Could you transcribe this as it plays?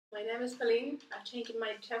my name is Pauline. I'm taking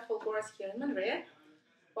my TEFL course here in Madrid.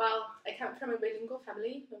 Well, I come from a bilingual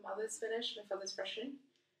family. My mother is Finnish, my father is Russian.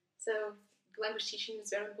 So language teaching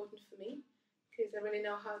is very important for me because I really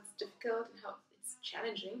know how it's difficult and how it's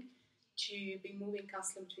challenging to be moving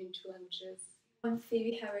constantly between two languages. I'm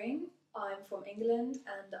Phoebe Herring. I'm from England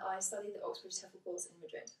and I studied the Oxbridge TEFL course in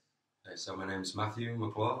Madrid. So my name's Matthew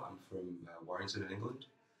McClaw. I'm from Warrington in England.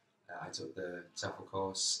 I took the TEFL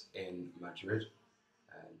course in Madrid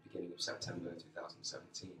beginning of September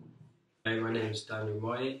 2017. Hey, my name is Daniel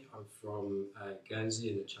Moy. I'm from Guernsey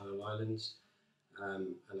in the Channel Islands,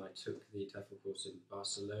 and I took the TEFL course in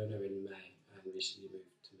Barcelona in May and recently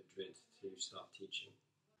moved to Madrid to start teaching.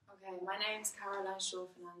 Okay, my name is Caroline Shaw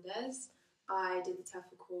Fernandez. I did the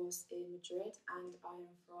TEFL course in Madrid and I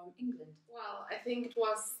am from England. Well, I think it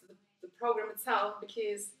was the program itself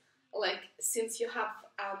because, since you have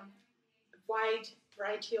a wide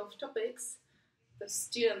variety of topics, the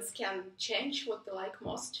students can change what they like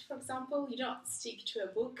most. For example, you don't stick to a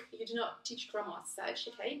book, you do not teach grammar as such,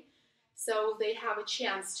 okay? So they have a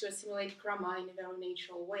chance to assimilate grammar in a very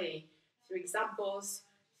natural way, through examples,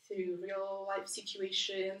 through real life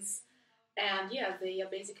situations, and yeah, they are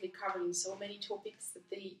basically covering so many topics that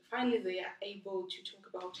they are able to talk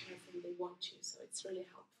about anything they want to, so it's really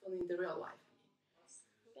helpful in the real life.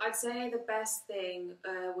 I'd say the best thing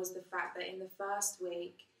was the fact that in the first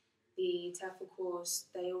week, the TEFL course,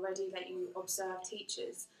 they already let you observe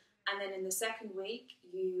teachers, and then in the second week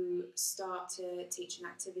you start to teach an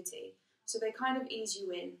activity. So they kind of ease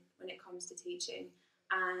you in when it comes to teaching,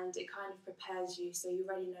 and it kind of prepares you so you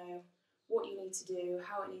already know what you need to do,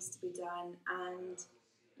 how it needs to be done, and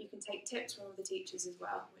you can take tips from other teachers as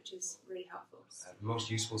well, which is really helpful. The most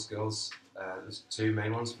useful skills, there's two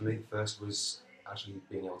main ones for me. The first was actually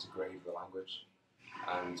being able to grade the language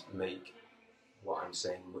and make what I'm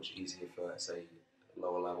saying much easier for, say,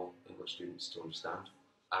 lower level English students to understand.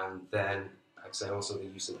 And then I'd say also the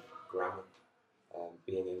use of grammar.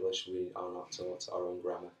 Being English, we are not taught our own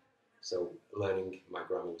grammar, so learning my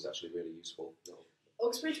grammar was actually really useful.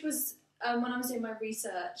 Oxbridge was, when I was doing my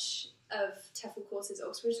research of TEFL courses,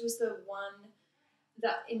 Oxbridge was the one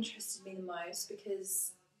that interested me the most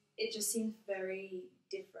because it just seemed very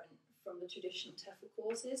different from the traditional TEFL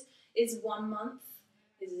courses. It's 1 month,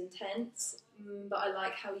 it's intense, but I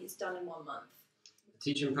like how it's done in 1 month. The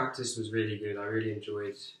teaching practice was really good. I really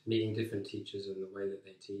enjoyed meeting different teachers and the way that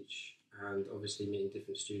they teach, and obviously meeting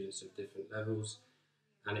different students of different levels,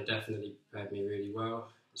 and it definitely prepared me really well.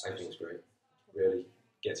 I think it's great. Really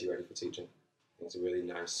gets you ready for teaching. I think it's a really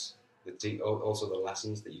nice, also the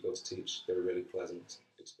lessons that you go to teach, they're a really pleasant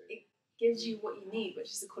experience. It gives you what you need,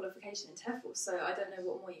 which is a qualification in TEFL, so I don't know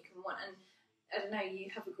what more you can want. And I don't know,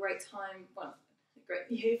 you have a great time,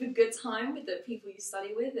 you have a good time with the people you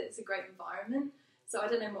study with, it's a great environment, so I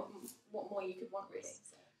don't know what more you could want really.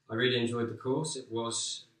 So. I really enjoyed the course. It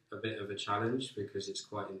was a bit of a challenge because it's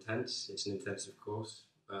quite intense, it's an intensive course,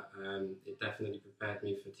 but it definitely prepared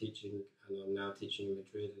me for teaching, and I'm now teaching in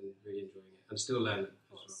Madrid and really enjoying it and still learning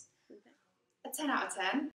as well. A 10 out of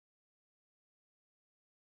 10.